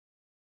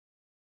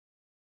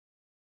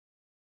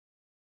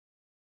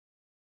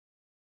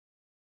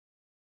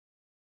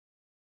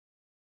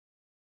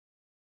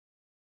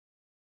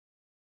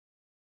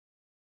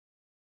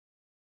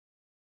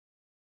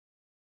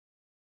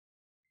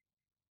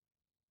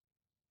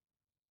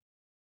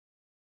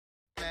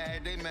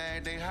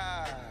mad, they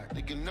hide.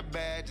 Thinking the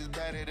badge is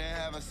better than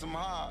having some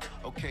heart.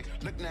 Okay,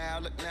 look now,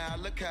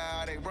 look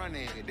how they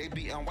running. They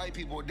beating white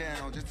people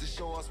down just to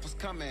show us what's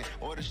coming.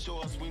 Or to show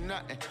us we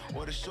nothing.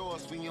 Or to show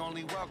us we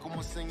only welcome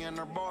when singing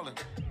or balling.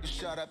 Just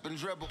shut up and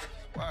dribble.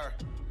 Word.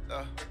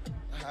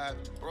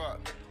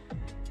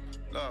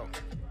 Love.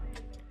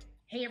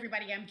 Hey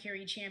everybody, I'm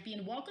Carrie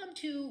Champion. Welcome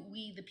to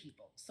We the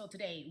People. So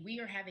today we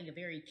are having a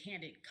very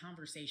candid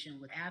conversation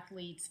with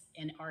athletes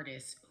and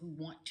artists who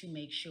want to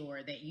make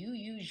sure that you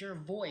use your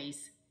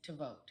voice to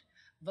vote.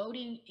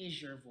 Voting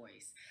is your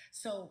voice.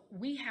 So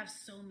we have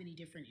so many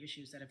different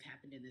issues that have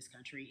happened in this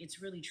country.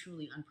 It's really,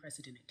 truly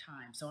unprecedented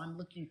time. So I'm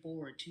looking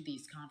forward to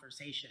these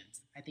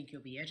conversations. I think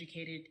you'll be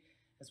educated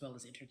as well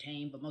as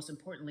entertained, but most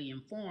importantly,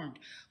 informed.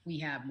 We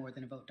have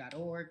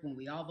morethanavote.org,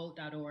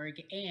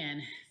 whenweallvote.org,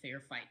 and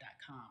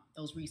fairfight.com.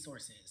 Those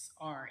resources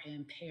are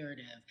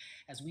imperative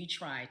as we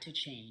try to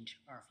change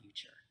our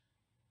future.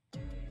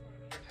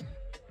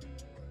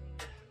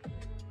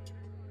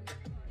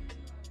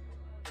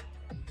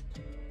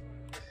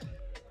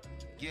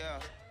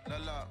 Yeah,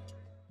 la.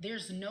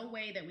 There's no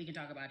way that we can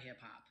talk about hip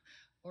hop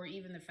or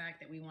even the fact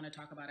that we want to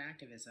talk about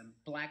activism,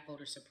 Black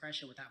voter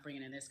suppression, without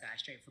bringing in this guy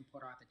straight from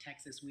Port Arthur,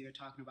 Texas. We are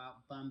talking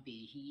about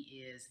Bumby.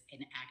 He is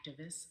an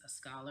activist, a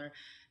scholar,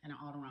 and an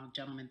all-around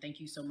gentleman. Thank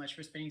you so much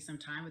for spending some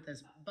time with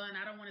us. Bun,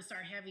 I don't want to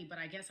start heavy, but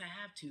I guess I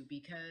have to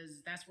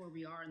because that's where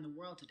we are in the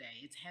world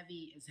today. It's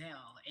heavy as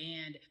hell.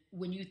 And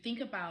when you think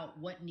about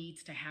what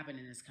needs to happen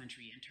in this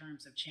country in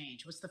terms of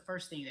change, what's the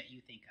first thing that you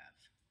think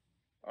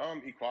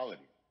of?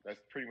 Equality. That's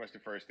pretty much the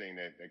first thing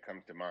that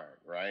comes to mind,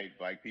 right?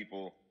 Black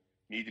people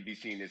need to be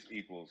seen as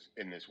equals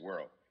in this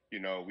world. You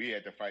know, we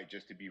had to fight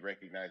just to be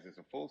recognized as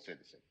a full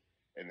citizen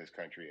in this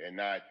country and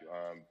not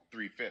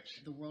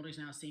 3/5. The world is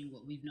now seeing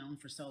what we've known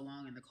for so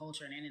long in the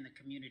culture and in the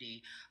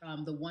community.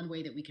 The one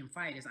way that we can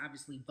fight is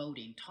obviously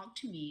voting. Talk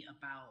to me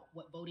about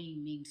what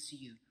voting means to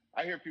you.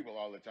 I hear people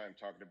all the time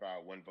talking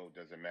about one vote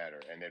doesn't matter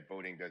and that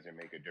voting doesn't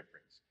make a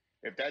difference.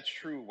 If that's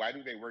true, why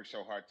do they work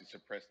so hard to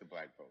suppress the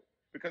Black vote?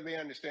 Because they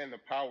understand the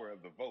power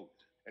of the vote.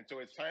 And so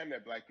it's time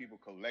that Black people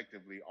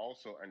collectively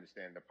also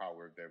understand the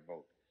power of their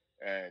vote.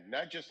 And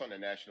not just on a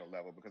national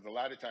level, because a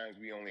lot of times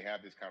we only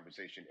have this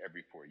conversation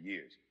every 4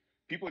 years.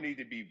 People need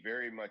to be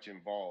very much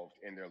involved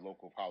in their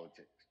local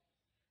politics.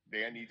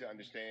 They need to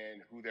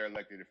understand who their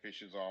elected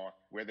officials are,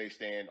 where they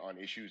stand on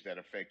issues that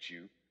affect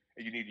you.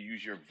 And you need to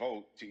use your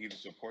vote to either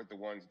support the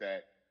ones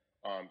that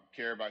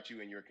care about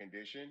you and your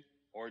condition,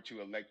 or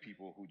to elect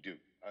people who do.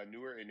 A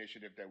newer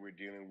initiative that we're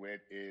dealing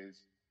with is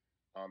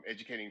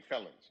educating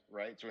felons,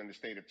 right? So in the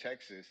state of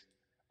Texas,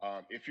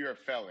 if you're a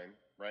felon,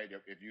 right,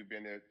 if you've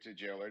been to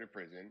jail or to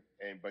prison,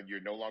 but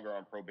you're no longer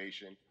on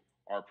probation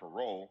or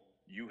parole,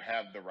 you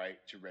have the right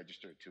to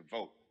register to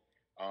vote.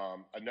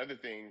 Another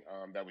thing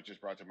that was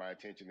just brought to my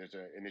attention, there's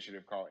an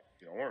initiative called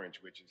Orange,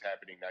 which is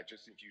happening not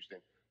just in Houston,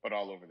 but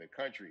all over the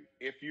country.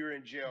 If you're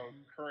in jail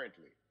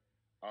currently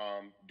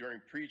during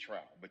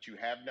pretrial, but you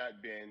have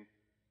not been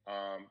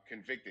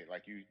convicted,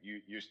 like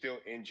you're still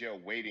in jail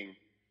waiting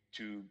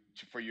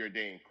for your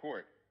day in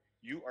court,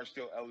 you are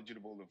still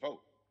eligible to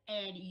vote.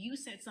 And you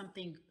said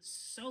something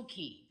so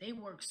key. They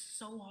work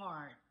so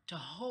hard to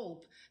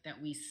hope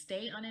that we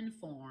stay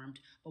uninformed,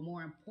 but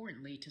more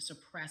importantly, to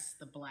suppress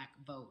the Black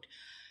vote.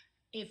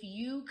 If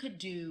you could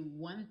do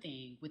one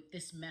thing with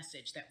this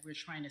message that we're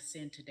trying to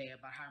send today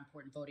about how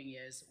important voting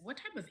is, what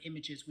type of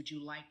images would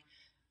you like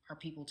our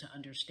people to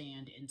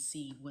understand and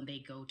see when they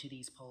go to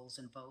these polls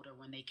and vote, or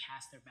when they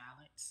cast their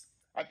ballots?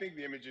 I think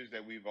the images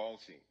that we've all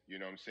seen, you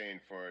know what I'm saying,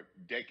 for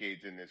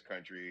decades in this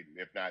country,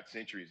 if not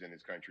centuries in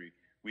this country,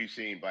 we've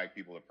seen Black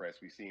people oppressed.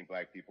 We've seen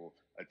Black people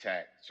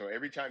attacked. So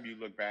every time you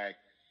look back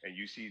and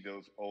you see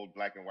those old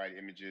black and white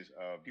images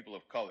of people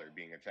of color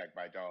being attacked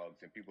by dogs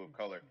and people of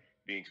color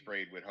being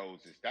sprayed with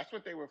hoses, that's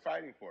what they were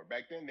fighting for.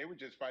 Back then, they were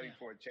just fighting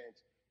for a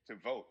chance to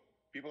vote.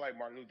 People like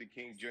Martin Luther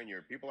King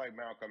Jr., people like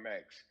Malcolm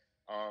X,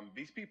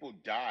 these people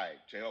died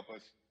to help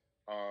us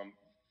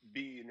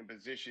be in a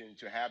position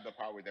to have the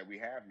power that we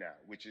have now,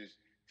 which is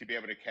to be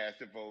able to cast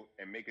a vote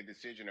and make a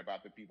decision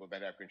about the people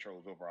that have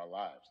controls over our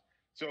lives.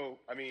 So,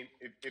 I mean,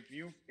 if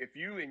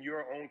you in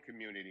your own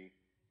community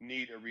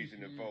need a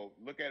reason to vote,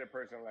 look at a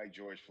person like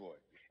George Floyd.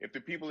 If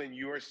the people in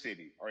your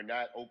city are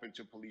not open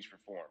to police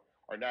reform,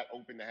 are not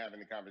open to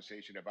having a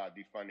conversation about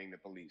defunding the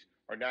police,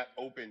 are not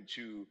open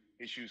to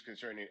issues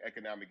concerning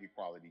economic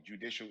equality,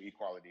 judicial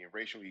equality, and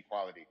racial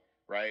equality,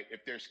 right?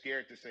 If they're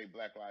scared to say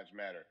Black Lives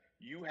Matter,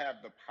 you have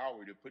the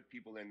power to put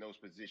people in those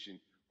positions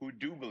who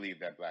do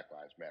believe that Black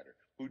Lives Matter,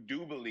 who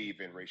do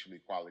believe in racial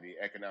equality,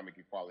 economic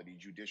equality,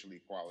 judicial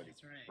equality,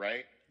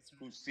 right?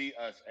 Who see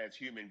us as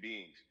human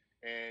beings.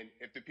 And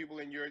if the people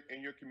in your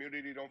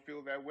community don't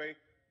feel that way,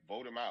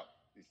 vote them out.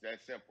 It's that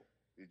simple.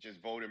 It's just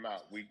vote them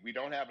out. We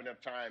don't have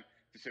enough time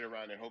to sit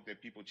around and hope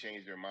that people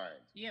change their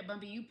minds. Yeah,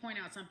 Bumpy, you point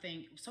out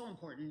something so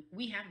important.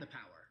 We have the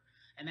power.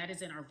 And that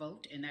is in our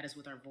vote, and that is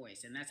with our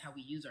voice, and that's how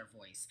we use our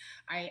voice.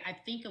 I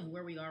think of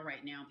where we are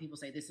right now. People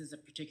say this is a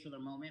particular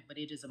moment, but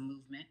it is a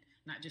movement.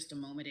 not just a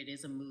moment, it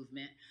is a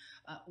movement.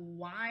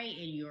 Why,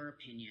 in your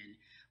opinion,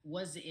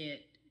 was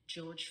it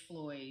George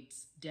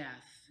Floyd's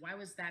death? Why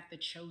was that the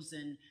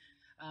chosen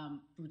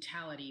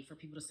brutality for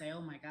people to say,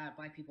 oh my God,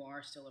 Black people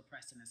are still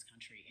oppressed in this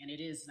country, and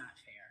it is not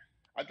fair?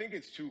 I think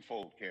it's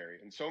twofold, Carrie.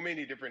 In so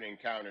many different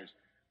encounters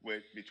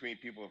between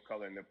people of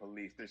color and the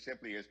police, there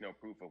simply is no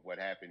proof of what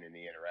happened in the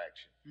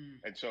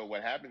interaction. And so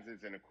what happens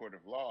is in a court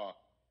of law,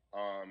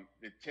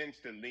 it tends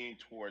to lean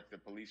towards the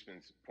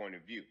policeman's point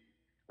of view,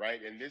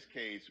 right? In this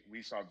case,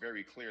 we saw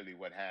very clearly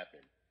what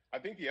happened. I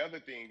think the other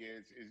thing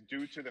is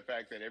due to the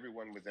fact that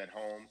everyone was at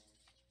home,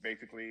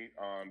 basically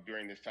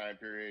during this time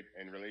period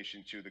in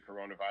relation to the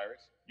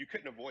coronavirus. You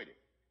couldn't avoid it,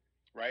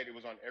 right? It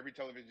was on every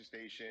television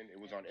station. It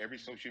was on every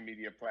social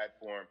media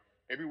platform.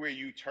 Everywhere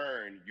you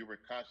turn, you were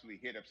constantly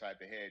hit upside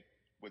the head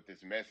with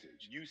this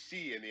message. You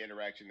see in the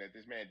interaction that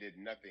this man did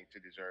nothing to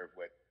deserve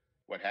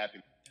what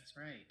happened. That's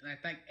right. I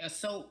think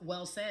so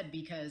well said,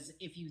 because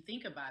if you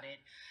think about it,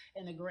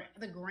 in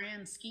the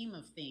grand scheme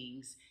of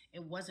things,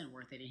 it wasn't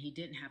worth it, and he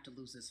didn't have to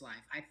lose his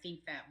life. I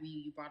think that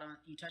you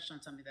touched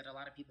on something that a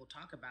lot of people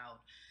talk about,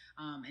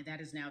 and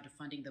that is now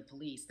defunding the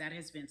police. That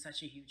has been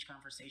such a huge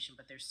conversation,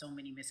 but there's so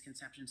many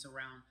misconceptions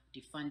around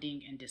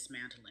defunding and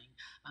dismantling.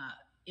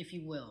 If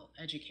you will,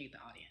 educate the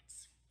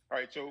audience. All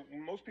right. So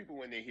most people,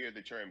 when they hear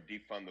the term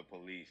defund the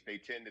police, they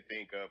tend to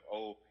think of,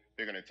 oh,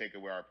 they're going to take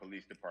away our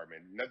police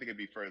department. Nothing could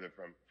be further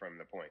from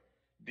the point.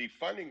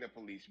 Defunding the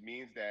police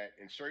means that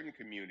in certain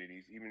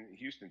communities, even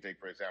Houston, take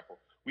for example,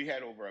 we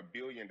had over $1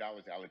 billion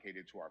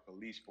allocated to our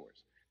police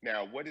force.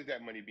 Now, what is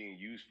that money being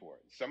used for?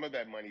 Some of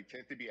that money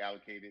tends to be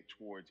allocated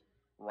towards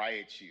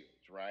riot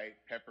shields, right?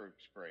 Pepper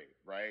spray,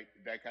 right?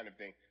 That kind of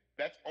thing.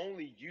 That's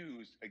only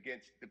used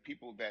against the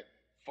people that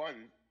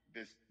fund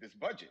this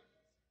budget,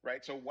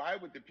 right? So why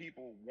would the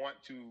people want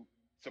to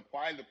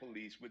supply the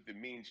police with the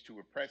means to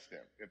oppress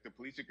them? If the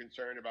police are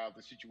concerned about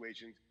the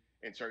situations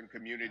in certain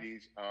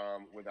communities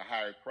with a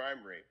higher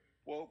crime rate,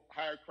 well,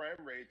 higher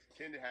crime rates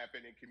tend to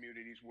happen in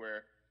communities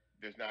where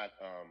there's not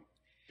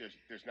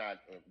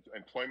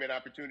employment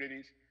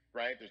opportunities,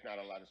 right? There's not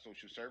a lot of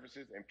social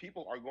services, and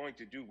people are going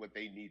to do what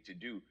they need to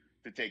do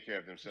to take care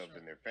of themselves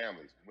and their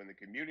families. When the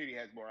community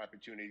has more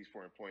opportunities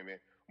for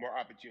employment, more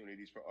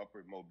opportunities for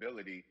upward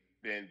mobility,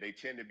 then they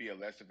tend to be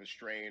less of a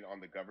strain on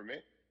the government.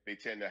 They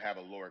tend to have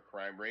a lower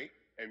crime rate.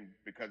 And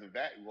because of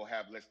that, we'll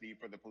have less need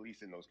for the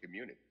police in those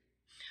communities.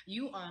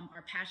 You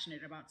are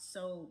passionate about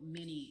so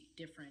many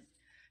different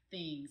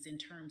things in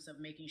terms of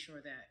making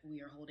sure that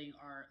we are holding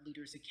our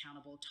leaders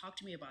accountable. Talk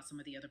to me about some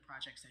of the other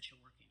projects that you're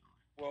working on.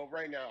 Well,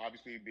 right now,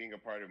 obviously, being a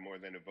part of More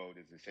Than a Vote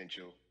is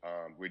essential.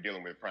 We're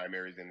dealing with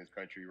primaries in this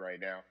country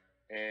right now.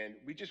 And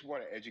we just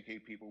want to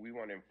educate people. We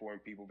want to inform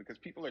people because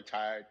people are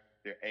tired,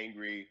 they're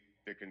angry,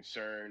 they're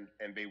concerned,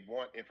 and they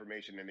want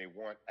information and they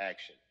want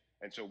action.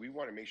 And so we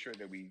want to make sure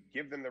that we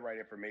give them the right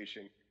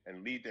information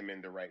and lead them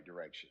in the right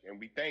direction. And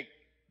we thank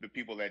the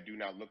people that do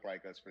not look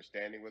like us for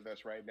standing with us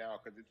right now,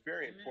 because it's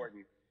very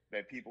important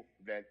that people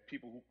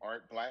who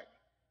aren't Black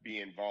be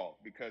involved,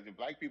 because if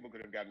Black people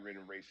could have gotten rid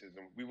of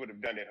racism, we would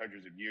have done it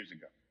hundreds of years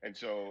ago. And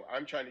so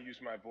I'm trying to use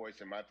my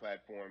voice and my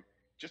platform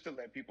just to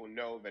let people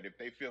know that if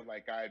they feel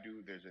like I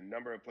do, there's a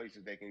number of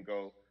places they can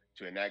go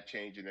to enact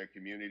change in their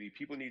community.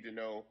 People need to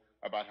know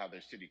about how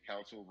their city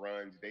council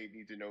runs. They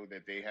need to know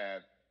that they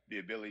have the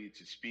ability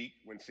to speak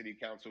when city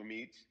council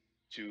meets,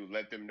 to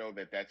let them know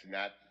that that's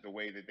not the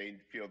way that they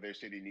feel their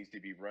city needs to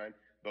be run.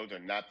 Those are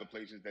not the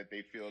places that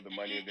they feel the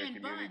money of their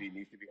community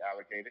needs to be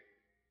allocated.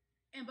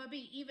 And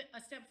Bubby, even a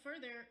step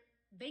further,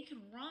 they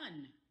can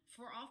run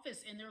for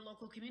office in their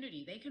local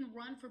community. They can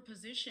run for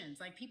positions.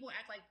 Like, people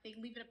act like they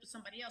leave it up to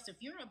somebody else. If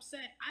you're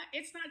upset,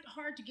 it's not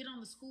hard to get on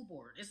the school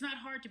board. It's not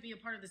hard to be a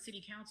part of the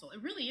city council.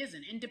 It really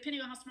isn't. And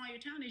depending on how small your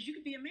town is, you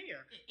could be a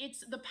mayor.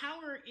 It's the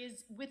power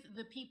is with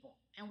the people,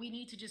 and we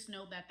need to just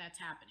know that that's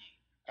happening.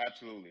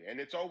 Absolutely. And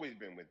it's always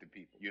been with the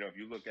people. You know, if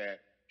you look at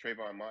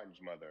Trayvon Martin's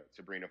mother,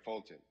 Sabrina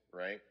Fulton,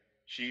 right?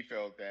 She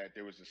felt that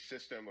there was a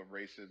system of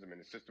racism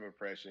and a system of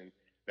oppression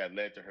that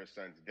led to her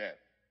son's death.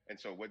 And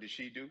so what did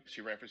she do?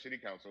 She ran for city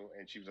council,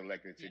 and she was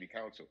elected city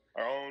council.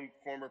 Our own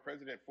former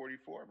president,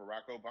 44,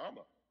 Barack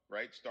Obama,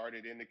 right,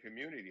 started in the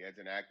community as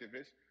an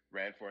activist,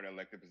 ran for an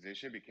elected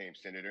position, became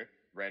senator,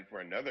 ran for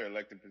another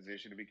elected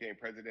position, and became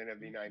president of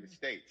the United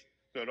States.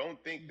 So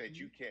don't think that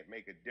you can't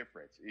make a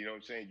difference. You know what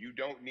I'm saying? You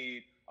don't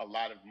need a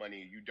lot of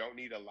money. You don't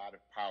need a lot of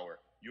power.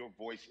 Your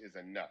voice is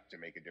enough to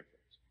make a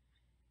difference.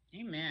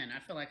 Amen. I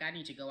feel like I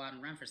need to go out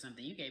and run for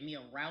something. You gave me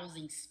a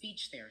rousing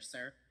speech there,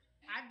 sir.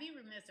 I'd be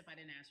remiss if I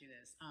didn't ask you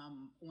this.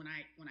 When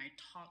I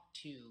talk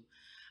to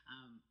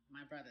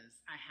my brothers,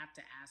 I have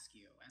to ask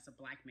you, as a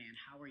Black man,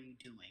 how are you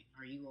doing?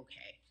 Are you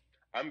okay?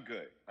 I'm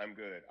good. I'm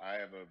good. I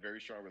have a very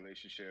strong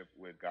relationship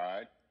with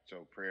God,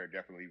 so prayer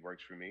definitely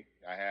works for me.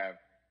 I have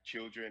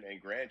children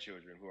and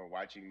grandchildren who are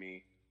watching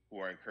me, who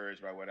are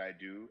encouraged by what I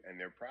do, and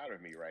they're proud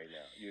of me right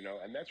now, you know,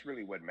 and that's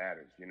really what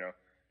matters, you know.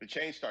 The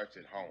change starts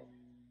at home,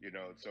 you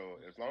know, so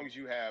as long as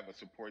you have a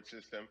support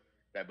system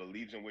that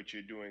believes in what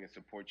you're doing and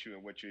supports you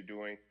in what you're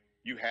doing,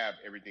 you have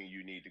everything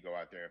you need to go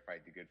out there and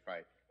fight the good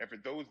fight. And for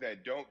those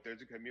that don't,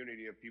 there's a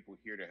community of people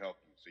here to help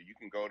you. So you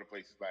can go to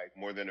places like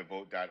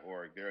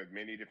morethanavote.org. There are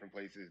many different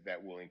places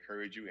that will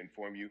encourage you,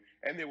 inform you,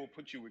 and they will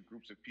put you with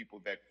groups of people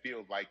that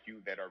feel like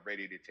you, that are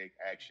ready to take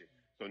action.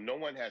 So no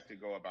one has to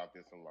go about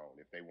this alone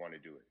if they want to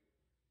do it.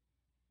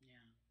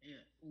 Yeah,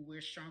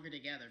 we're stronger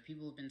together.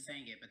 People have been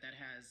saying it, but that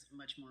has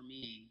much more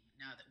meaning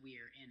now that we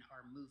are in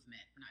our movement,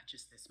 not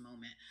just this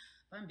moment.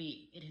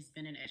 Bumby, it has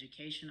been an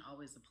education,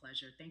 always a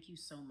pleasure. Thank you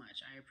so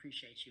much. I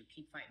appreciate you.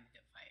 Keep fighting the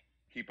good fight.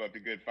 Keep up the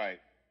good fight.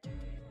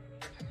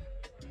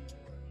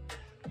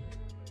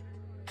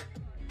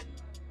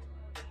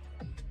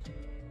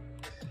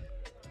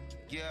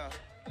 Yeah,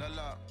 la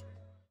la.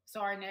 So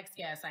our next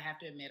guest, I have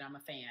to admit, I'm a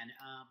fan,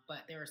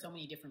 but there are so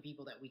many different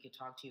people that we could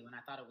talk to, and I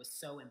thought it was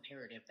so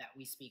imperative that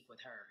we speak with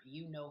her.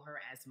 You know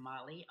her as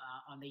Molly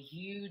on the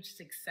huge,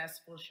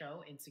 successful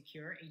show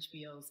Insecure,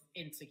 HBO's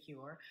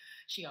Insecure.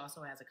 She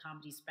also has a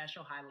comedy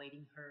special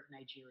highlighting her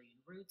Nigerian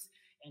roots,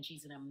 and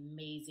she's an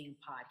amazing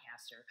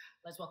podcaster.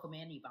 Let's welcome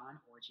in Yvonne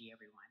Orji,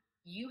 everyone.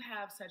 You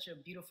have such a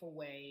beautiful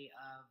way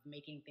of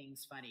making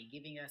things funny,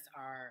 giving us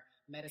our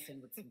medicine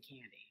with some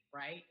candy,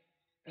 right?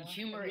 The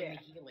humor and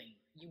the healing.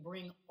 You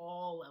bring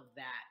all of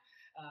that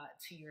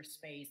to your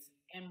space.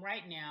 And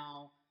right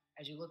now,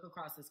 as you look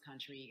across this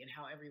country and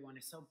how everyone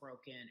is so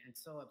broken and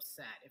so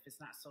upset, if it's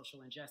not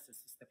social injustice,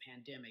 it's the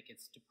pandemic,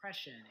 it's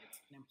depression,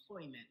 it's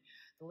unemployment,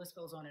 the list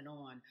goes on and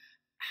on.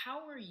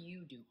 How are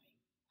you doing,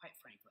 quite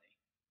frankly?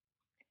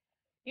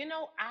 You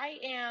know,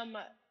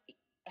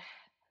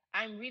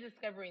 I'm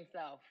rediscovering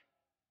self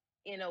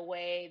in a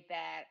way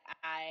that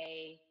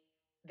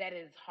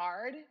is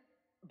hard,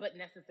 but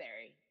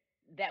necessary,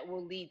 that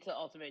will lead to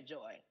ultimate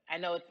joy. I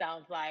know it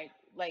sounds like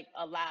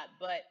a lot,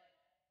 but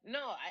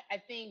no, I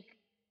think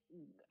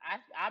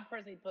I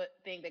personally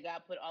think that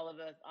God put all of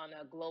us on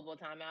a global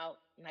timeout.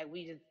 Like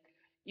we just,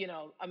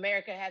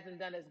 America hasn't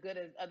done as good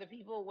as other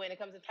people when it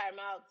comes to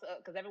timeouts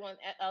because everyone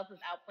else is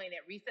out playing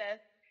at recess,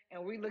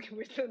 and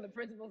we're still in the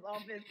principal's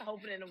office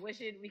hoping and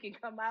wishing we can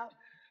come out.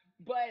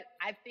 But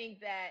I think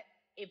that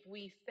if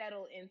we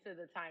settle into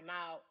the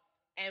timeout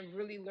and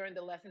really learn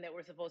the lesson that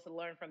we're supposed to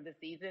learn from this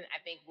season, I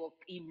think we'll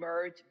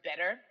emerge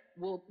better.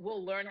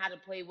 We'll learn how to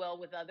play well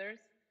with others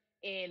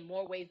in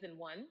more ways than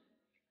one.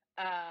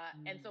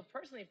 And so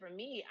personally for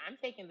me, I'm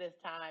taking this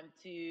time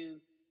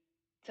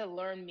to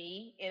learn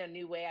me in a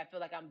new way. I feel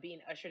like I'm being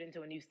ushered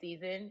into a new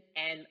season,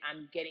 and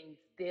I'm getting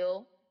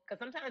still, because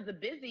sometimes the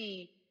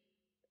busy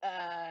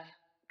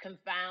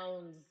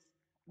confounds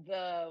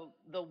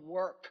the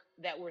work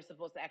that we're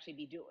supposed to actually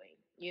be doing.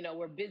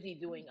 We're busy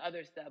doing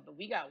other stuff, but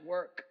we got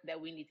work that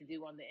we need to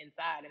do on the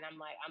inside. And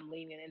I'm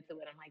leaning into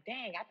it. I'm like,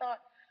 dang, I thought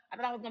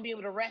I was gonna be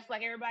able to rest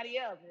like everybody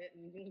else.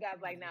 And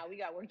God's like, nah, we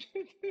got work to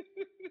do.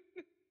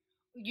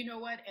 You know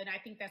what? And I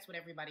think that's what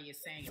everybody is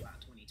saying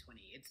about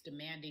 2020. It's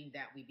demanding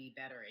that we be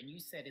better. And you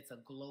said it's a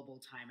global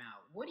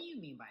timeout. What do you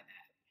mean by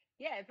that?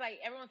 Yeah, it's like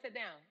everyone sit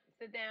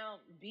down,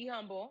 be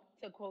humble,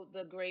 to quote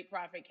the great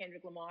prophet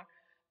Kendrick Lamar.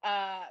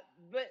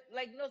 But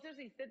no,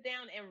 seriously, sit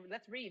down and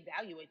let's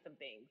reevaluate some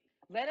things.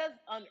 Let us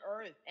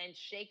unearth and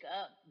shake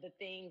up the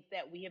things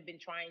that we have been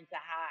trying to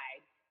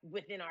hide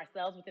within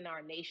ourselves, within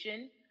our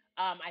nation.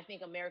 I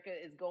think America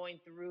is going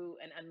through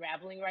an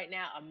unraveling right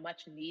now, a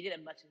much needed,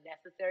 a much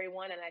necessary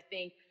one. And I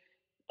think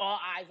all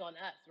eyes on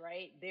us,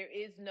 right? There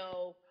is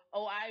no,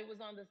 oh, I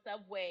was on the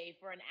subway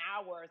for an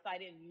hour, so I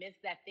didn't miss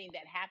that thing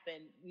that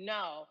happened.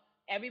 No,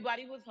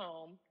 everybody was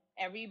home.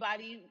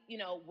 Everybody,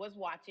 was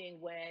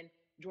watching when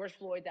George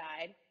Floyd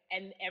died,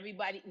 and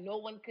everybody, no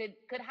one could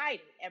hide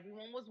it.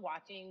 Everyone was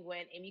watching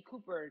when Amy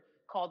Cooper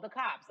called the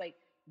cops. Like,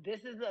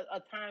 this is a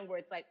time where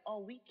it's like, oh,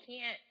 we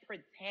can't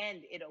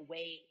pretend it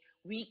away.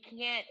 We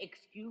can't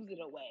excuse it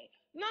away.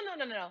 No, no,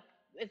 no, no, no.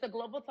 It's a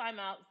global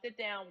timeout. Sit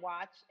down,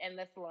 watch, and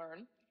let's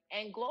learn.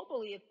 And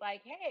globally, it's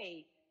like,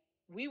 hey,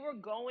 we were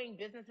going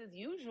business as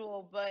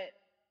usual, but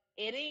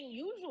it ain't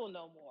usual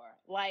no more.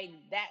 Like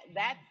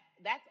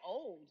that's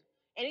old.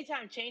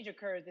 Anytime change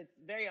occurs, it's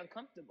very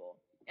uncomfortable.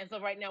 And so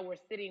right now we're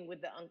sitting with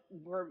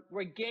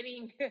we're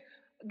getting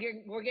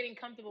we're getting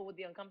comfortable with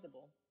the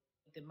uncomfortable.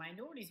 The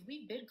minorities,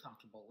 we've been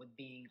comfortable with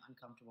being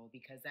uncomfortable,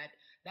 because that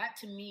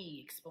to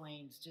me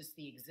explains just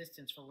the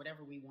existence for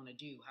whatever we want to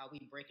do, how we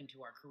break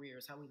into our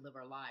careers, how we live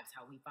our lives,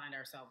 how we find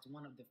ourselves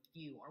one of the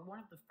few or one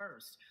of the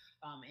first.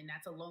 And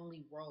that's a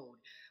lonely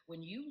road.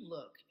 When you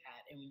look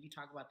at, and when you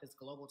talk about this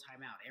global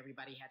timeout,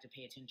 everybody had to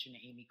pay attention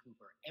to Amy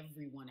Cooper.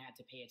 Everyone had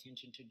to pay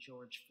attention to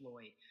George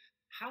Floyd.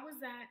 How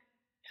is that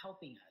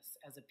helping us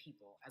as a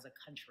people, as a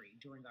country,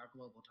 during our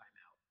global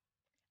timeout?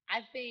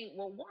 I think,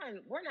 well,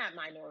 one, we're not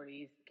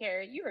minorities,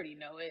 Carrie. You already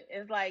know it.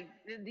 It's like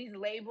these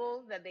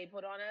labels that they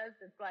put on us.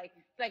 It's like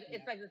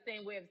the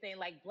same way of saying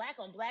like black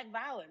on black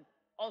violence.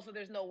 Also,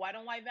 there's no white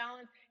on white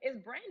violence.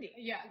 It's branding.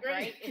 Yeah,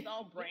 right. It's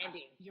all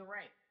branding. Yeah, you're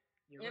right.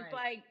 It's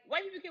like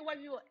white people kill white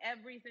people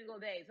every single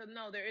day. So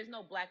no, there is no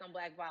black on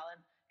black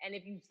violence. And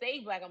if you say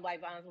black on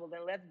black violence, well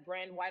then let's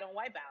brand white on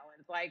white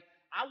violence. Like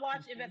I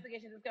watch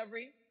Investigation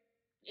Discovery.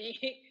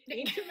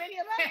 Ain't too many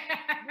of us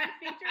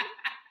being featured.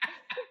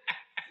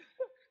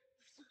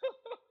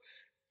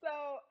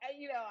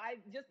 I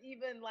just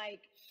even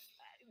like,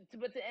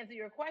 but to answer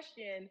your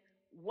question,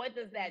 what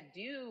does that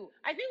do?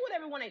 I think what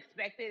everyone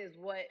expected is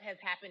what has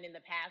happened in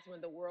the past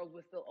when the world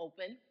was still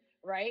open,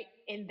 right?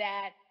 In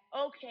that,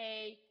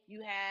 okay,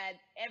 you had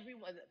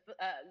everyone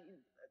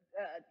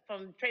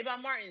from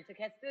Trayvon Martin to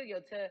Castillo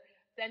to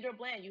Sandra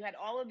Bland. You had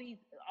all of these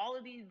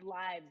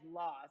lives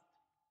lost,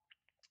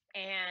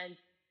 and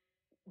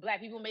Black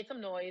people made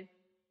some noise.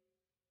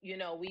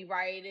 We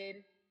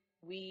rioted,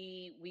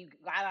 we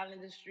got out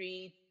in the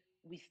streets,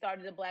 we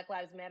started the Black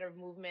Lives Matter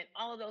movement,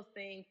 all of those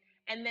things.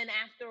 And then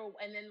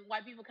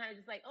white people kind of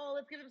just like, oh,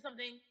 let's give them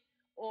something.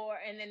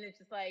 And then it's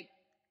just like,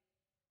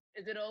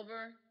 is it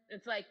over?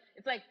 It's like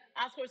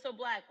Oscar so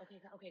Black.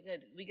 Okay,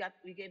 good. We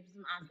gave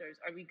some Oscars.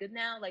 Are we good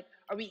now? Like,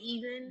 are we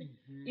even?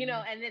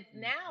 And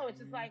it's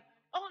just like,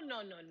 oh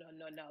no, no, no,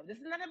 no, no. This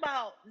is not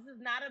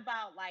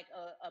about like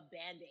a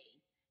band-aid.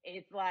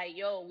 It's like,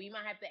 yo, we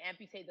might have to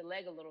amputate the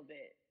leg a little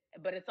bit,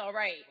 but it's all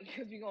right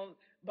because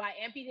by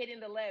amputating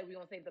the leg, we're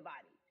gonna save the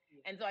body.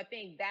 And so I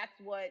think that's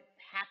what's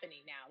happening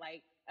now.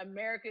 Like,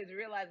 America is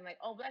realizing, like,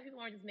 oh, Black people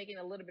aren't just making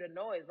a little bit of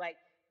noise. Like,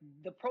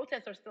 the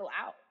protests are still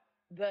out.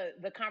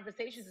 The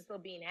conversations are still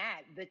being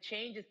had. The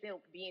change is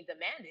still being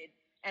demanded.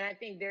 And I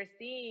think they're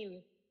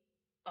seeing,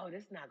 oh,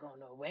 this is not going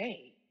no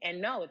way.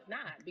 And no, it's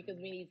not, because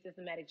we need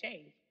systematic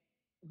change.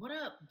 What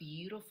a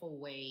beautiful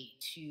way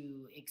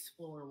to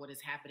explore what is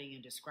happening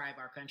and describe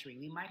our country.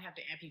 We might have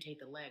to amputate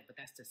the leg, but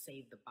that's to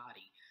save the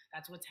body.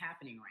 That's what's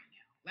happening right now.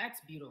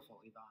 That's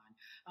beautiful,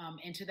 Yvonne.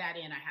 And to that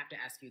end, I have to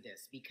ask you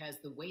this, because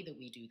the way that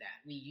we do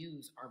that, we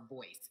use our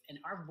voice. And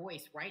our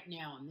voice right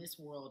now in this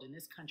world, in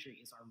this country,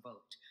 is our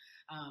vote.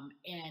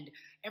 And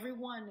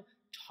everyone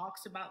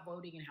talks about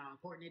voting and how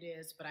important it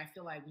is, but I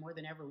feel like more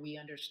than ever, we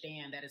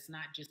understand that it's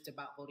not just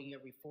about voting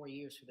every 4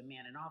 years for the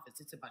man in office.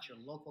 It's about your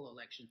local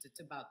elections. It's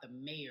about the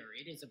mayor.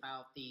 It is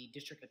about the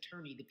district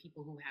attorney, the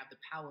people who have the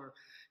power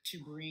to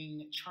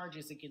bring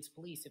charges against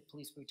police if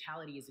police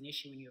brutality is an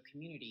issue in your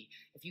community.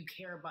 If you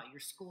care about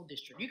your school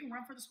district, you can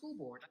run for the school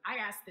board. I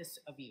ask this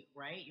of you,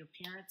 right? Your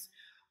parents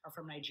are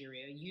from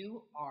Nigeria.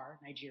 You are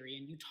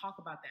Nigerian. You talk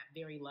about that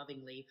very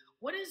lovingly.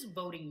 What does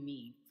voting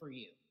mean for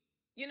you?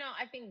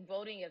 I think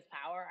voting is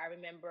power. I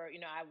remember,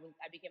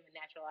 I became a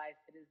naturalized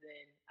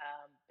citizen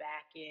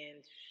back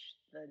in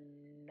the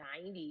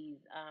 90s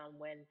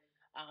when,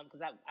 because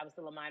I was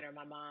still a minor,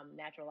 my mom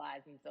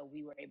naturalized, and so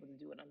we were able to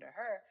do it under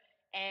her.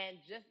 And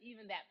just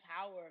even that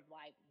power of,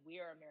 like, we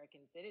are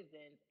American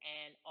citizens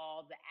and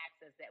all the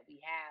access that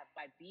we have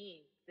by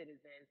being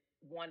citizens,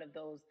 one of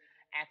those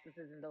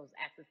accesses and those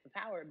access to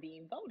power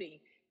being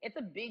voting,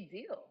 it's a big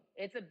deal.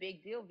 It's a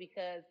big deal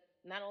because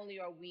not only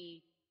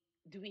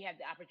do we have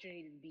the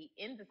opportunity to be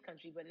in this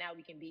country, but now we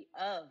can be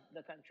of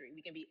the country.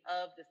 We can be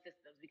of the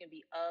systems. We can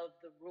be of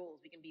the rules.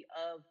 We can be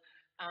of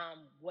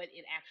what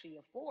it actually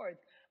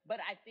affords.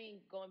 But I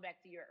think, going back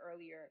to your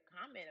earlier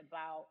comment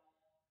about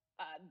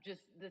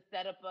just the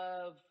setup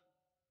of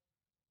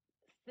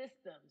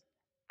systems,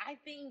 I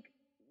think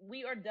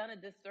we are done a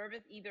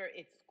disservice. Either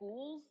it's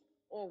schools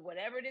or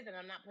whatever it is, and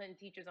I'm not putting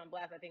teachers on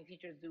blast. I think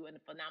teachers do a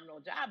phenomenal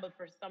job, but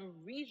for some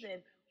reason,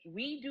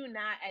 we do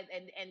not,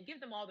 and give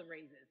them all the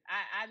raises.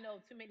 I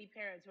know too many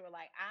parents who are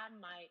like,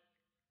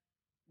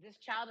 this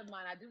child of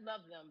mine, I do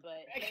love them,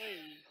 but hey,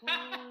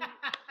 where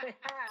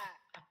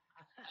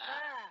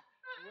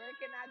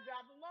can I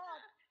drop them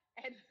off?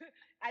 And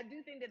I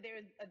do think that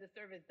there is a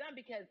disservice done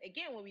because,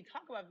 again, when we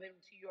talk about them,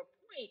 to your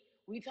point,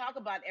 we talk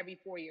about every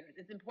 4 years.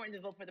 It's important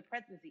to vote for the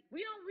presidency. We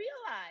don't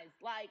realize,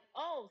 like,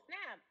 oh,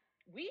 snap,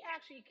 we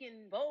actually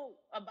can vote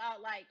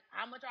about, like,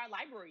 how much our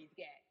libraries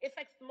get. It's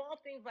like small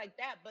things like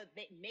that, but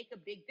they make a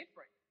big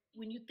difference.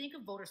 When you think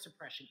of voter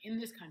suppression in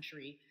this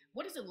country,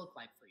 what does it look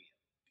like for you?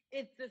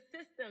 It's the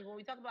systems. When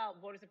we talk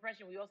about voter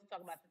suppression, we also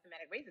talk about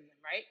systematic racism,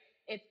 right?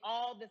 It's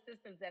all the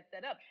systems that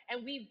set up.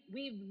 And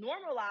we've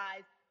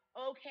normalized,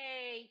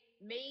 okay,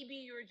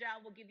 maybe your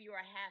job will give you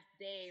a half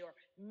day, or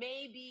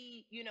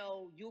maybe,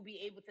 you'll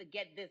be able to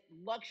get this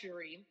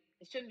luxury.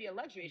 It shouldn't be a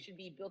luxury. It should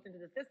be built into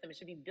the system. It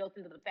should be built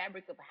into the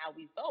fabric of how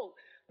we vote.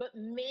 But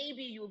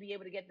maybe you'll be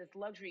able to get this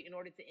luxury in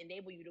order to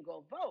enable you to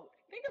go vote.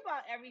 Think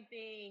about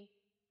everything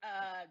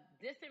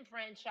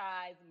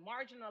disenfranchised,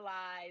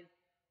 marginalized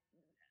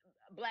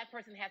Black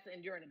person has to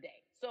endure in a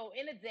day. So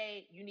in a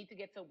day, you need to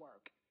get to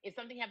work. If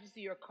something happens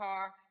to your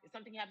car, if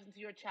something happens to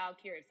your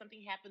child care, if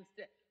something happens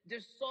to,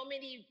 there's so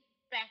many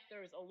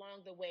factors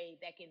along the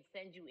way that can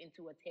send you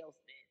into a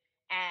tailspin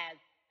as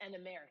an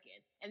American.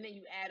 And then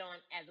you add on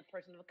as a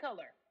person of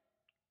color.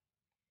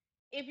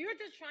 If you're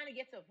just trying to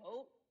get to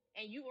vote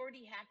and you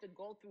already have to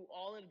go through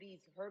all of these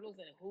hurdles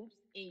and hoops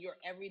in your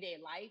everyday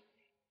life,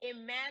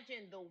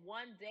 imagine the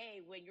one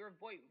day when your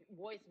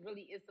voice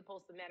really is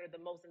supposed to matter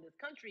the most in this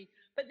country.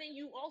 But then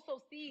you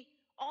also see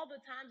all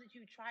the times that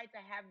you tried to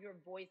have your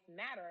voice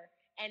matter,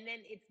 and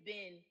then it's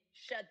been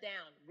shut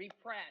down,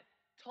 repressed,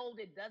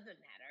 told it doesn't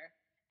matter.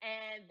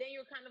 And then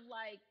you're kind of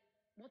like,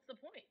 what's the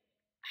point?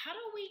 How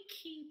do we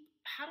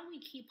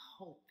keep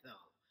hope,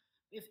 though?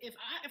 If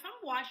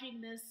I'm watching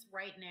this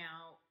right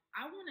now,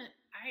 how do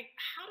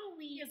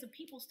we as a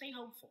people stay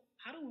hopeful?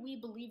 How do we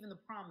believe in the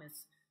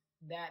promise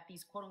that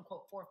these quote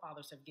unquote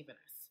forefathers have given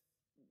us?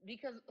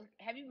 Because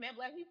have you met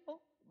Black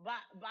people?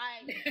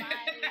 By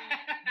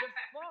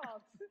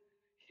default,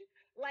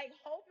 like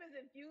hope is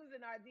infused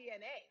in our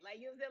DNA. Like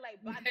you know what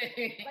I'm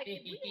saying? Like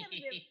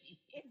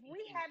if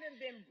we haven't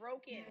been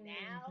broken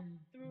now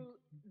through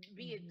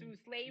be it through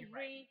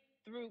slavery,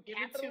 through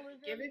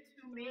capitalism, give it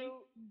to me,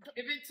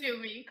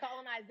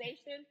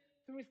 colonization,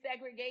 through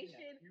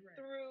segregation,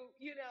 through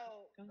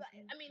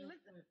I mean,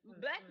 listen,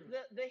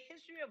 the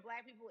history of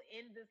Black people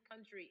in this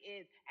country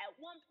is at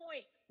one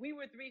point we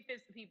were 3/5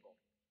 the people.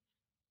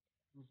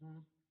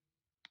 Mm-hmm.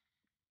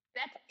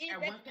 That's it.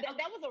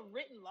 That was a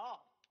written law.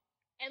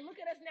 And look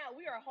at us now.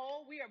 We are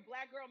whole. We are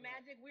Black girl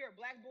magic. We are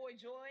Black boy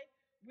joy.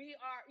 We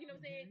are, you know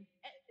what I'm saying?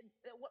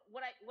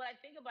 What I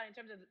think about in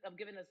terms of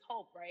giving us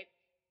hope, right?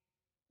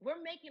 We're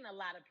making a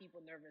lot of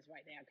people nervous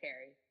right now,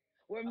 Carrie.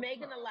 We're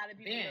making a lot of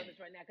people nervous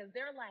right now because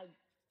they're like,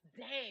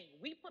 dang,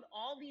 we put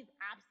all these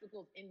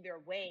obstacles in their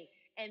way,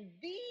 and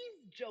these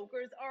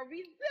jokers are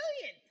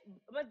resilient.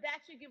 But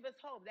that should give us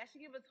hope. That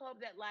should give us hope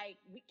that, like,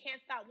 we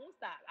can't stop, won't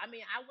stop. I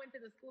mean, I went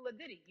to the school of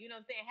Diddy, you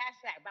know what I'm saying?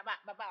 Hashtag,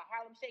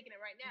 Harlem shaking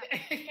it right now.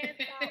 Can't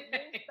stop,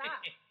 won't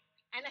stop.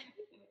 And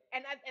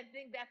I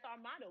think that's our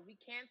motto. We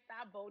can't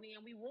stop voting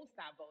and we won't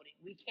stop voting.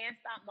 We can't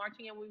stop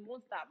marching and we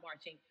won't stop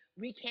marching.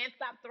 We can't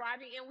stop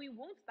thriving and we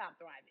won't stop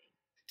thriving.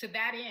 To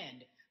that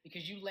end,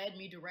 because you led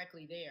me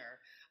directly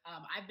there,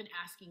 I've been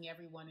asking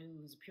everyone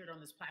who's appeared on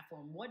this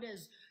platform, what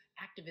does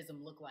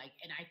activism look like?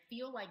 And I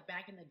feel like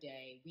back in the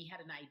day, we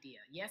had an idea.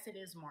 Yes, it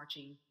is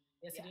marching.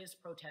 Yes, it is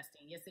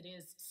protesting. Yes, it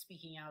is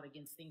speaking out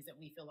against things that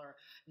we feel are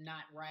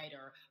not right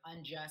or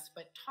unjust.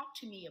 But talk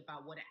to me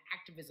about what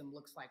activism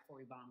looks like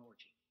for Yvonne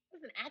Orji.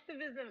 Listen,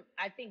 activism,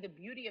 I think the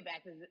beauty of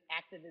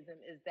activism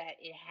is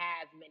that it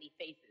has many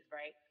faces,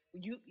 right?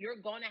 You're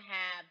going to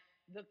have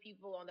the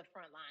people on the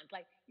front lines.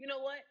 Like, you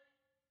know what?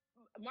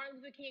 Martin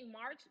Luther King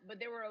marched,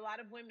 but there were a lot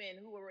of women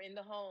who were in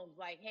the homes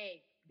like,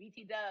 hey,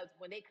 BT Dubs,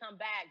 when they come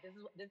back,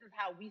 this is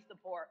how we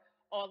support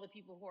all the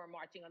people who are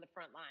marching on the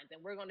front lines.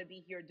 And we're going to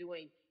be here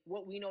doing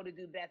what we know to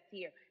do best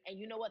here. And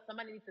you know what?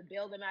 Somebody needs to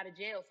bail them out of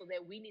jail so now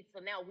we need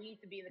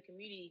to be in the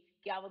community,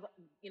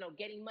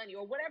 getting money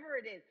or whatever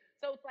it is.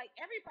 So it's like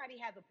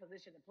everybody has a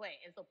position to play.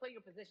 And so play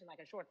your position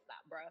like a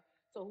shortstop, bruh.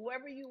 So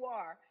whoever you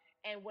are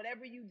and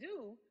whatever you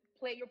do,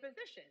 play your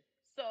position.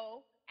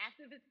 So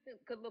activism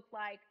could look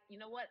like,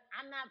 you know what?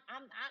 I'm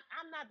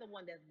not the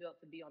one that's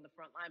built to be on the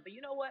front line, but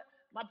you know what?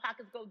 My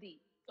pockets go deep,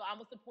 so I'm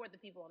gonna support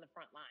the people on the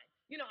front line.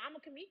 I'm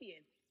a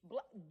comedian.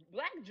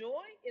 Black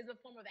joy is a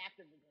form of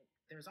activism.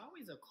 There's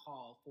always a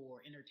call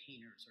for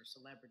entertainers or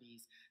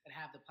celebrities that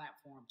have the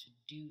platform to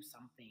do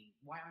something.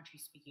 Why aren't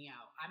you speaking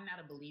out? I'm not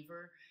a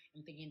believer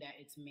in thinking that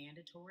it's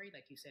mandatory.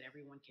 Like you said,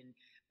 everyone can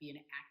be an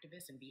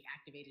activist and be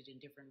activated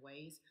in different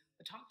ways.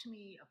 But talk to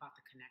me about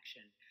the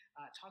connection.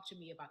 Talk to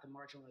me about the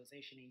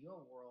marginalization in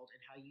your world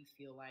and how you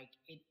feel like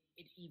it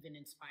even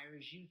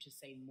inspires you to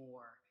say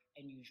more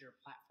and use your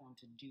platform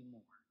to do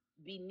more.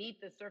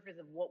 Beneath the surface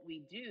of what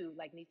we do,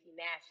 like Niecy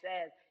Nash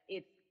says,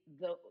 it's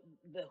the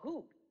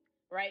who.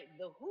 Right?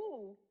 The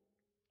who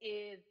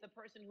is the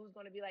person who's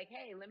going to be like,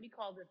 hey, let me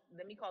call this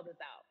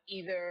out.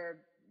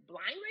 Either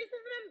blind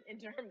racism in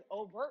terms of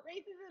overt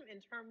racism, in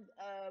terms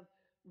of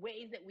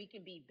ways that we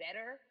can be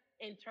better,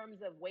 in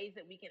terms of ways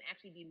that we can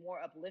actually be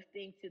more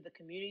uplifting to the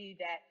community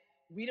that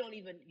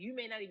you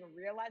may not even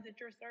realize that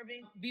you're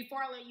serving. Before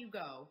I let you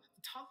go,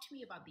 talk to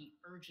me about the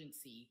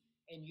urgency,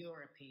 in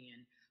your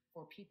opinion,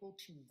 for people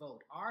to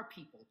vote, our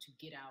people to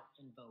get out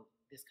and vote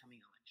this coming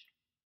election.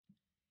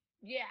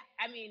 Yeah,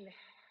 I mean,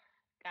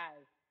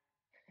 guys,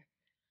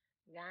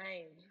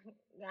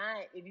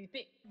 if you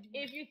think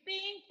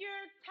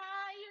you're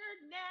tired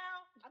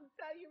now, I'm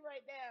telling you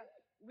right now,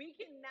 we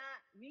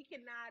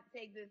cannot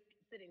take this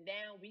sitting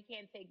down. We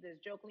can't take this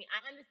jokingly.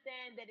 I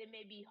understand that it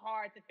may be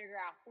hard to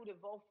figure out who to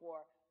vote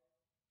for,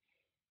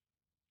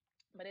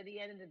 but at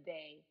the end of the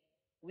day,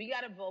 we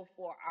got to vote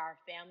for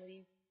our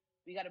families.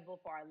 We got to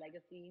vote for our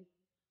legacies.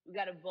 We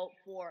got to vote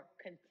for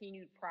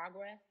continued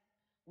progress.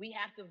 We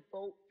have to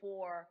vote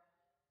for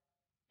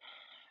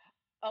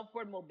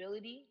upward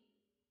mobility.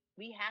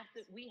 We have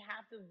to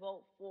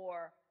vote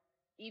for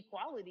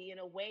equality in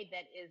a way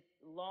that is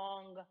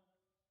long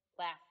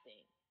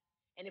lasting.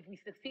 And if we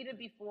succeeded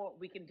before,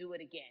 we can do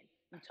it again.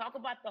 You talk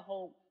about the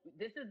hope.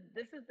 This is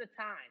the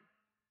time.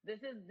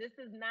 This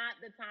is not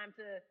the time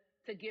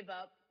to give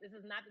up. This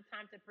is not the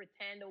time to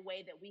pretend a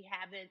way that we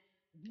haven't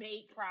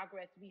made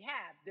progress. We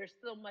have. There's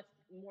still much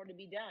more to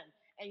be done.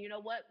 And you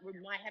know what? We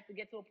might have to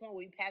get to a point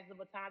where we pass the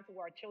baton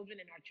to our children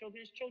and our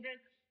children's children,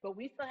 but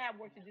we still have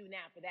work to do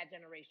now for that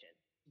generation.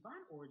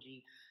 Yvonne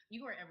Orji,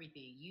 you are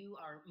everything. You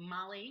are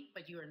Molly,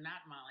 but you are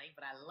not Molly,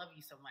 but I love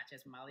you so much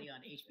as Molly on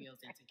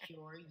HBO's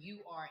Insecure.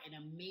 You are an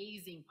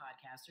amazing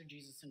podcaster,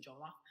 Jesus and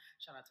Joloff.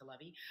 Shout out to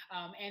Lovey.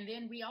 And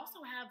then we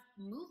also have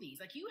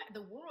movies. Like you,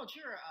 the world,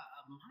 you're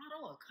a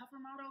model, a cover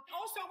model.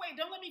 Also, wait,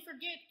 don't let me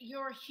forget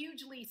your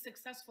hugely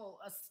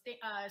successful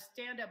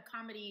stand-up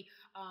comedy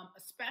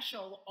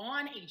special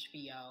on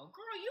HBO.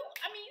 Girl, you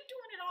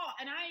doing it all.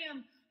 And I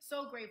am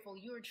so grateful.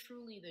 You are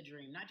truly the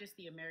dream, not just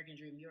the American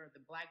dream. You're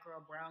the black girl,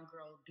 brown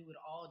girl, do it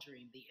all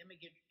dream, the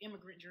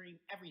immigrant dream,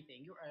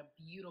 everything. You're a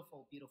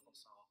beautiful, beautiful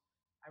soul.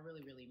 I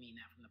really, really mean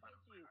that from the bottom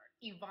of my heart.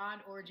 Yvonne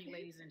Orji,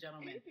 ladies and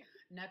gentlemen,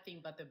 nothing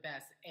but the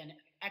best and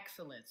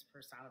excellence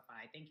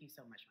personified. Thank you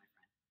so much, my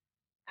friend.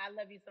 I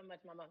love you so much,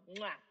 Mama.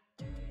 Mwah.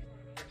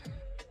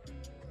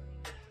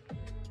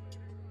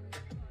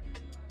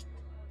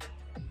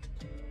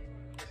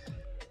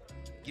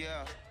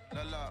 Yeah,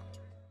 la.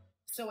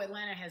 So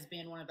Atlanta has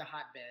been one of the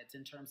hotbeds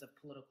in terms of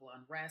political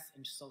unrest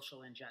and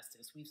social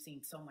injustice. We've seen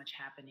so much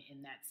happen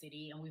in that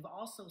city, and we've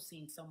also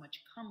seen so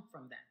much come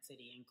from that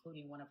city,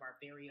 including one of our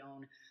very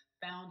own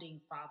founding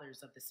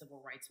fathers of the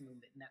civil rights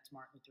movement, and that's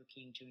Martin Luther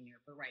King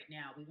Jr. But right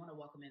now, we want to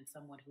welcome in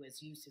someone who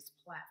has used his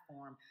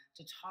platform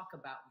to talk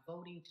about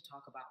voting, to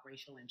talk about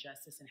racial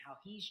injustice, and how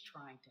he's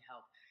trying to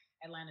help.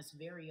 Atlanta's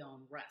very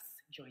own Russ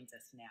joins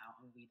us now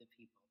on We the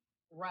People.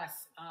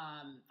 Russ,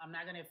 I'm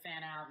not going to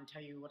fan out and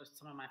tell you what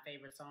some of my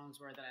favorite songs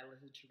were that I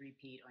listened to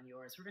repeat on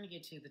yours. We're going to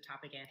get to the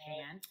topic at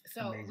hand.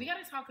 So we got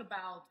to talk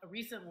about,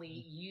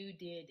 recently you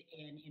did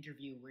an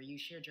interview where you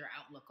shared your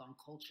outlook on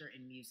culture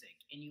and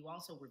music. And you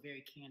also were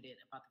very candid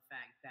about the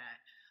fact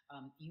that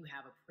you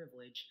have a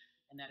privilege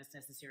and that it's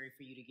necessary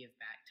for you to give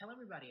back. Tell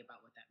everybody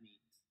about what that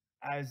means.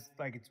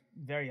 It's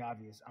very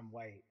obvious, I'm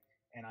white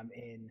and I'm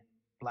in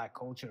Black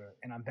culture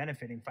and I'm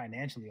benefiting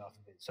financially off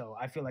of it. So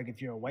I feel like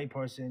if you're a white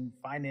person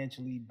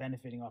financially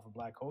benefiting off of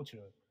Black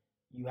culture,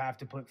 you have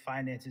to put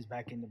finances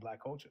back into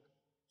Black culture.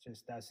 It's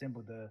just that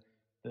simple. The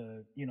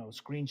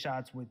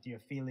screenshots with your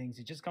feelings,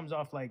 it just comes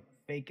off like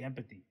fake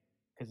empathy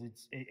because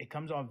it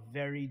comes off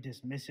very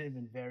dismissive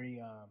and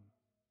very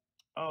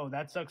oh,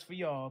 that sucks for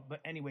y'all. But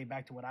anyway,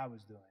 back to what I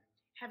was doing.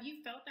 Have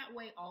you felt that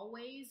way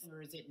always,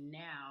 or is it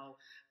now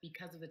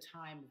because of the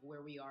time of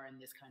where we are in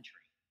this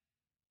country?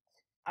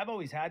 I've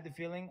always had the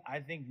feeling. I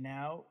think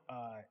now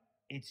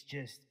it's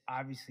just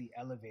obviously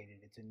elevated.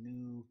 It's a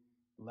new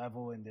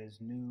level and there's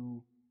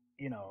new,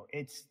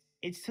 it's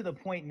to the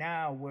point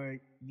now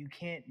where you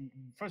can't,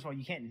 first of all,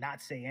 you can't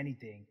not say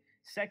anything.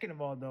 Second of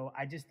all, though,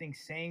 I just think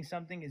saying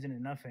something isn't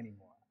enough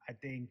anymore. I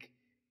think,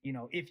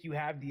 if you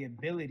have the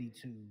ability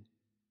to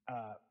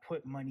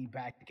put money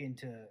back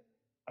into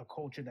a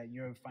culture that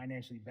you're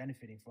financially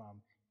benefiting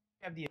from,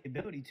 you have the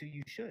ability to,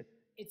 you should.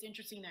 It's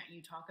interesting that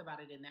you talk about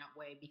it in that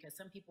way because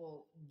some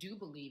people do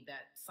believe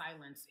that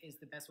silence is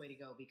the best way to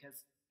go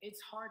because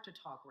it's hard to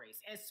talk race,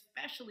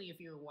 especially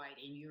if you're white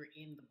and you're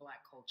in the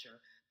Black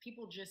culture.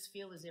 People just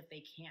feel as if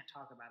they can't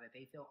talk about it.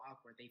 They feel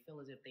awkward. They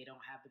feel as if they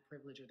don't have the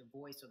privilege or the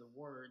voice or the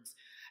words.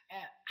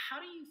 How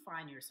do you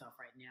find yourself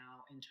right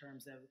now in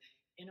terms of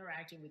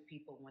interacting with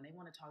people when they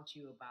want to talk to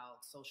you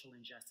about social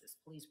injustice,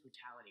 police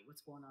brutality?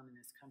 What's going on in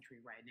this country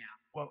right now?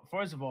 Well,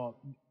 first of all,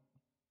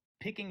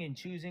 picking and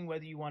choosing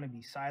whether you want to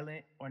be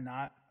silent or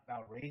not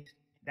about race,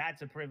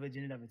 that's a privilege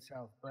in and of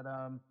itself. But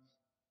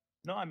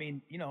no,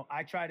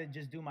 I try to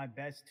just do my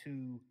best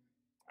to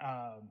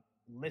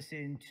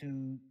listen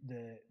to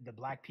the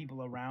Black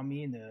people around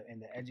me and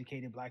the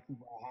educated Black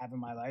people I have in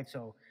my life.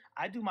 So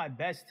I do my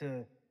best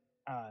to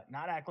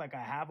not act like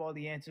I have all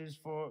the answers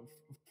for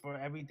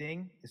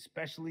everything,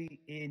 especially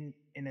in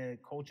a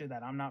culture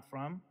that I'm not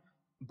from.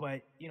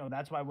 But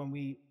that's why when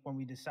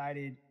we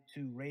decided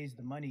to raise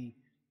the money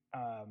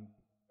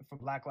for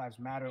Black Lives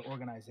Matter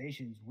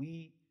organizations,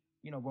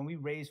 when we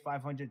raised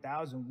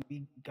 $500,000,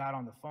 we got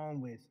on the phone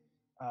with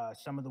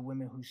some of the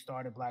women who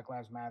started Black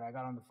Lives Matter. I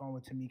got on the phone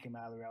with Tamika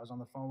Mallory. I was on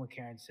the phone with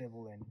Karen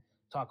Civil and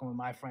talking with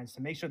my friends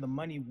to make sure the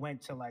money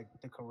went to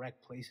the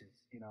correct places,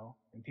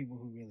 and people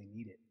who really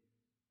need it.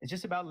 It's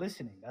just about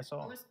listening. That's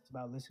all. It's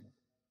about listening.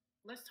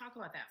 Let's talk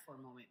about that for a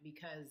moment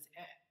because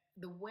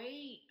the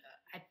way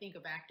I think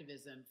of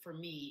activism, for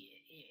me,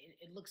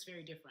 it looks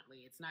very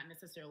differently. It's not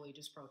necessarily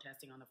just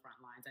protesting on the front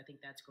lines. I think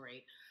that's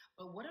great.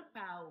 But what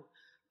about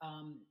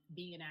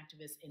being an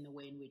activist in the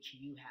way in which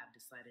you have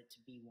decided to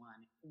be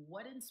one?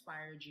 What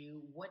inspired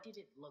you? What did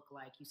it look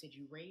like? You said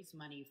you raised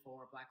money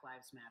for Black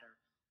Lives Matter.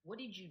 What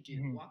did you do?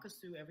 Mm-hmm. Walk us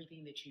through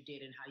everything that you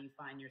did and how you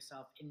find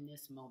yourself in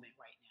this moment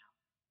right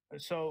now.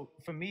 So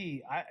for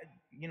me,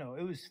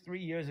 it was 3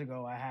 years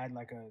ago, I had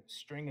a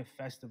string of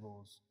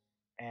festivals.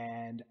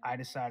 And I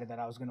decided that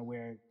I was going to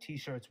wear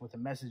T-shirts with a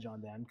message on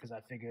them because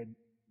I figured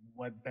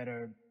what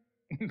better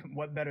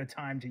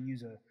time to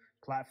use a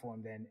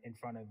platform than in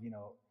front of,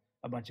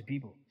 a bunch of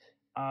people.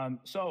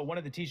 So one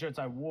of the T-shirts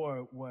I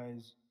wore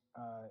was,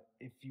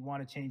 if you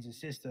want to change the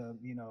system,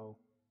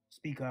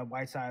 speak up,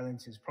 white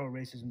silence is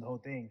pro-racism, the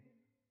whole thing.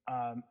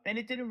 And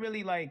it didn't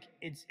really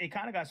it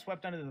kind of got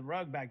swept under the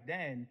rug back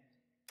then.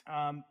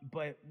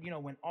 But,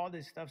 when all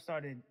this stuff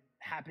started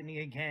happening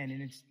again,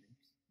 and it's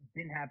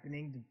been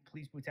happening, the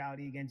police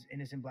brutality against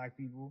innocent Black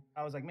people.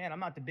 I was like, man, I'm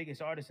not the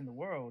biggest artist in the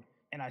world,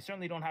 and I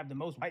certainly don't have the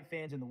most white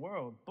fans in the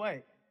world,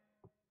 but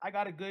I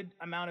got a good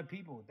amount of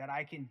people that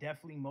I can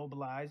definitely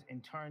mobilize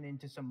and turn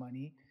into some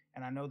money.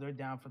 And I know they're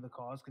down for the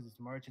cause because it's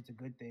merch, it's a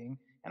good thing.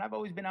 And I've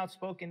always been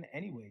outspoken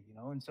anyway, you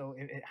know? And so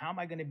how am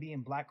I going to be in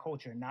Black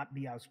culture and not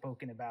be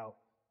outspoken about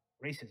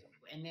racism?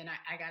 And then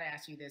I got to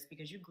ask you this,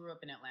 because you grew up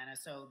in Atlanta,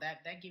 so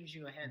that gives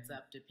you a heads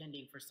up,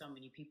 depending for so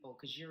many people,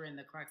 because you're in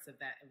the crux of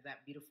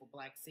that beautiful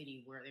Black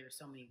city where there are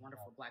so many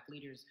wonderful Black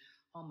leaders,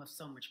 home of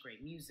so much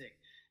great music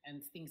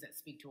and things that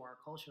speak to our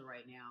culture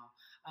right now.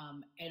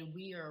 And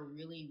we are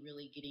really,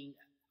 really getting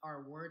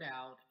our word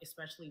out,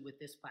 especially with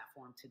this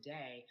platform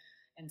today,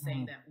 and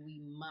saying that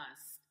we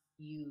must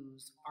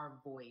use our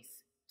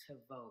voice to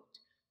vote.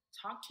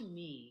 Talk to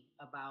me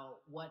about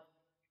what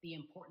the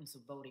importance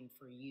of voting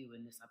for you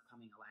in this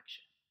upcoming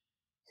election.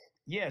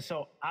 Yeah,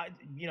 so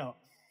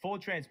full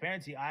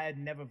transparency, I had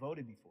never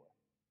voted before,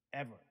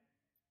 ever.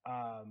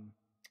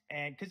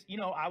 And because,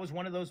 I was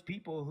one of those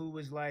people who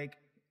was like,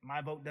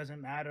 my vote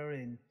doesn't matter.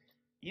 And,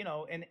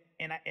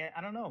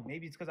 I don't know,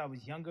 maybe it's because I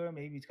was younger,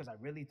 maybe it's because I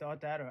really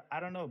thought that, or I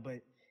don't know, but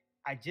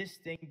I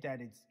just think that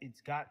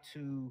it's got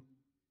to,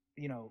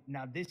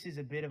 now this is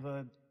a bit of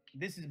a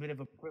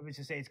privilege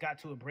to say it's got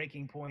to a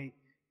breaking point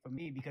for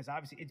me, because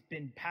obviously it's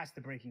been past the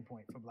breaking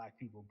point for Black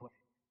people. But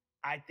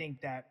I think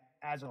that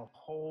as a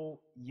whole,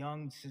 the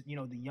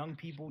young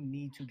people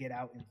need to get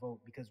out and vote,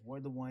 because we're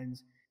the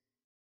ones